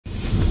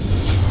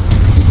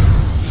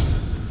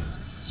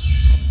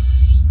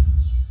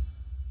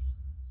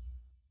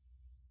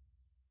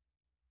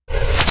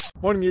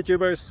Morning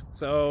YouTubers.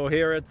 So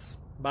here it's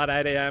about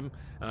 8 a.m.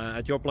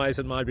 At your place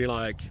it might be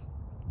like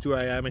 2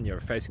 a.m. and you're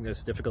facing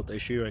this difficult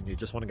issue and you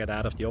just want to get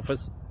out of the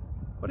office.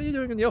 What are you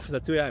doing in the office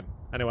at 2 a.m.?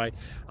 Anyway,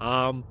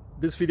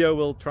 this video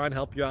will try and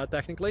help you out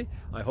technically.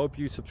 I hope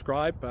you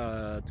subscribe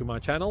to my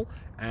channel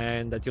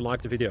and that you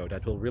like the video.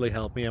 That will really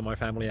help me and my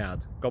family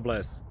out. God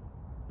bless.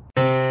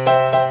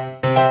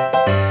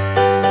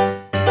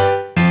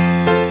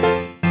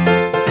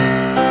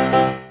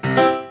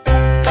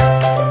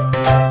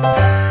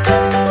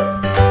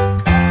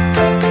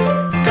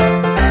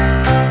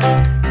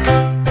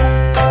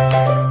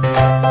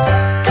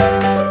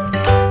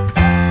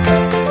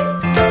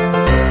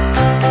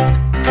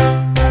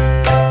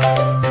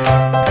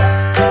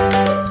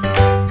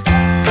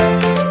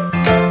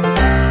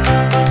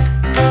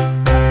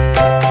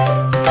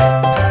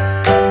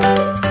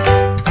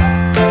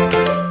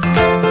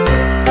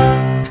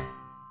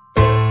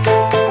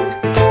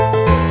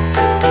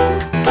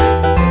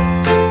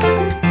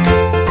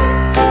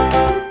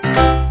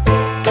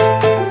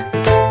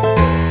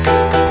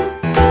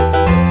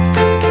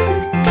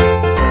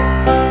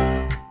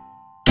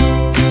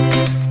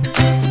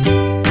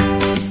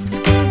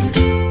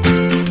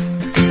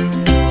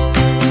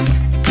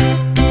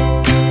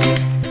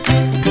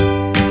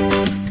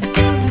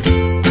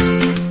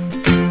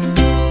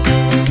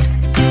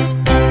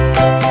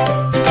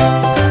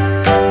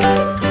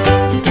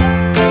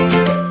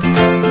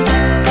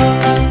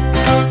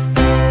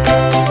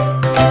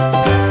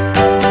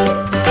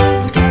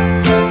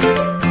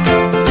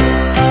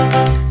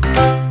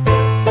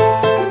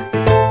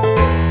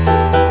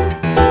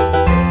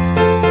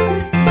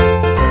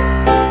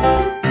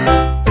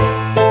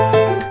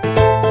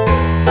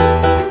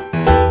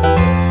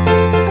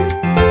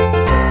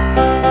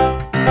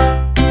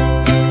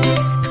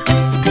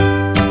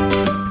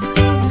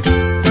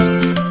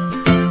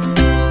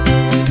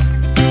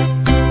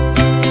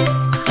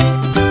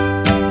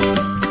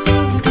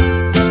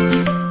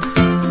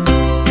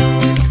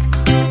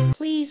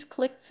 Please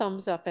click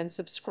thumbs up and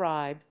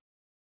subscribe.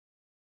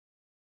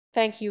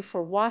 Thank you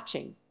for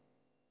watching.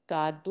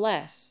 God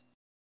bless.